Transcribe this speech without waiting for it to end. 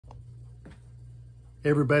Hey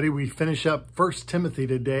everybody, we finish up 1 Timothy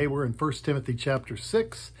today. We're in 1 Timothy chapter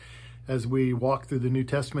 6 as we walk through the New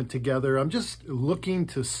Testament together. I'm just looking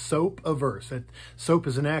to SOAP a verse. SOAP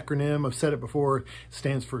is an acronym. I've said it before. It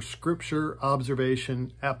stands for Scripture,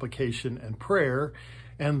 Observation, Application, and Prayer.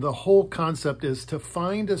 And the whole concept is to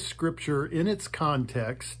find a scripture in its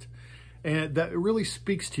context and that really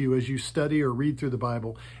speaks to you as you study or read through the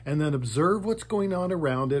Bible, and then observe what's going on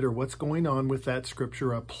around it or what's going on with that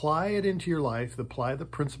scripture, apply it into your life, apply the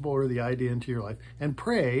principle or the idea into your life, and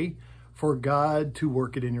pray for God to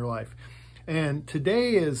work it in your life. And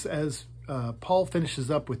today is, as Paul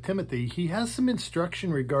finishes up with Timothy, he has some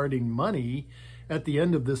instruction regarding money at the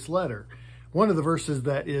end of this letter. One of the verses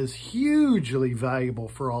that is hugely valuable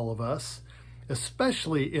for all of us,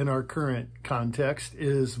 especially in our current context,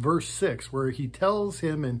 is verse 6, where he tells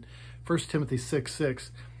him in 1 Timothy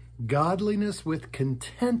 6:6, godliness with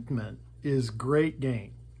contentment is great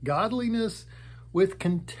gain. Godliness with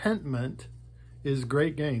contentment is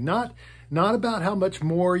great gain. Not about how much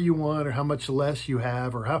more you want or how much less you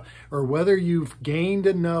have, or whether you've gained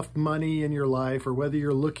enough money in your life or whether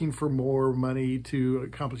you're looking for more money to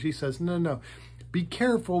accomplish. He says, no. Be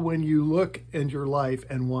careful when you look in your life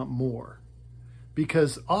and want more.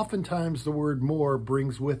 Because oftentimes the word more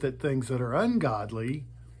brings with it things that are ungodly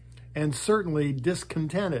and certainly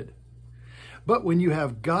discontented. But when you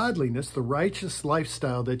have godliness, the righteous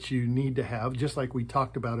lifestyle that you need to have, just like we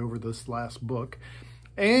talked about over this last book,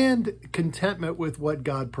 and contentment with what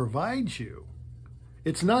God provides you,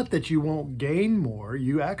 it's not that you won't gain more,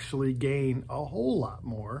 you actually gain a whole lot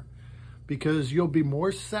more because you'll be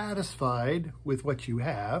more satisfied with what you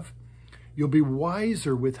have, you'll be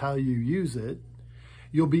wiser with how you use it,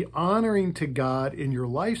 you'll be honoring to God in your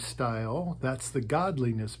lifestyle, that's the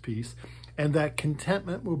godliness piece, and that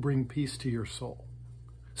contentment will bring peace to your soul.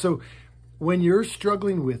 So when you're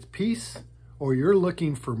struggling with peace, or you're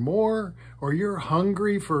looking for more, or you're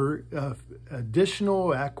hungry for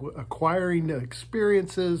additional acquiring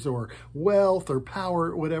experiences, or wealth, or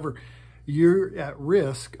power, whatever, you're at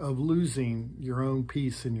risk of losing your own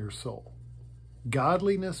peace in your soul.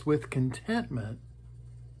 Godliness with contentment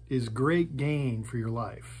is great gain for your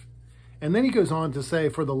life. And then he goes on to say,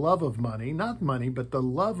 for the love of money, not money, but the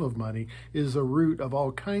love of money is a root of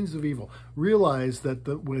all kinds of evil. Realize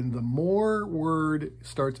that when the more word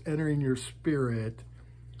starts entering your spirit,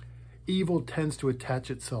 evil tends to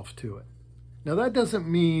attach itself to it. Now that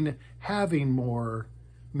doesn't mean having more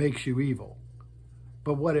makes you evil.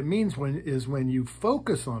 But what it means is when you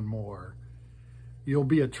focus on more, you'll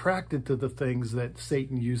be attracted to the things that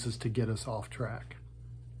Satan uses to get us off track.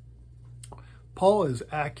 Paul is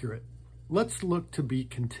accurate. Let's look to be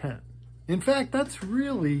content. In fact, that's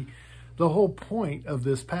really the whole point of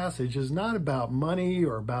this passage, is not about money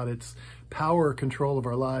or about its power or control of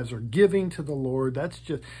our lives or giving to the Lord. That's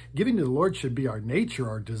just, giving to the Lord should be our nature,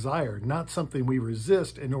 our desire, not something we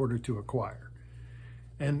resist in order to acquire.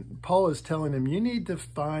 And Paul is telling him, you need to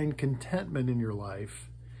find contentment in your life.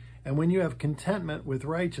 And when you have contentment with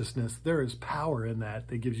righteousness, there is power in that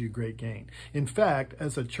gives you great gain. In fact,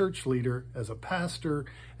 as a church leader, as a pastor,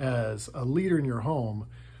 as a leader in your home,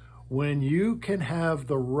 when you can have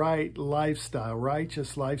the right lifestyle,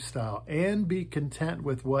 righteous lifestyle, and be content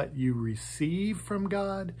with what you receive from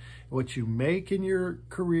God, what you make in your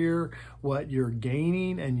career, what you're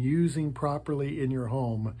gaining and using properly in your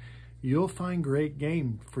home, you'll find great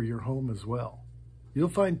gain for your home as well. You'll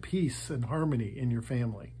find peace and harmony in your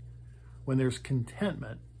family when there's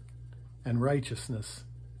contentment and righteousness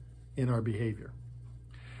in our behavior.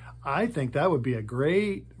 I think that would be a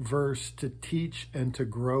great verse to teach and to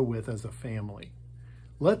grow with as a family.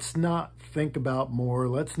 Let's not think about more.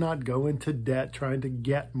 Let's not go into debt trying to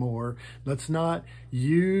get more. Let's not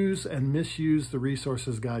use and misuse the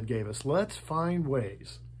resources God gave us. Let's find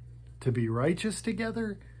ways to be righteous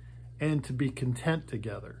together and to be content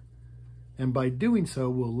together. And by doing so,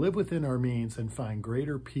 we'll live within our means and find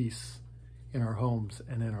greater peace in our homes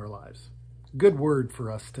and in our lives. Good word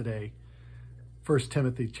for us today. 1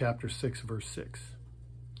 Timothy chapter 6, verse 6.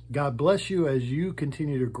 God bless you as you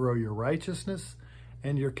continue to grow your righteousness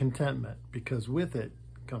and your contentment, because with it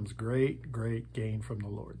comes great, great gain from the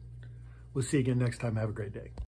Lord. We'll see you again next time. Have a great day.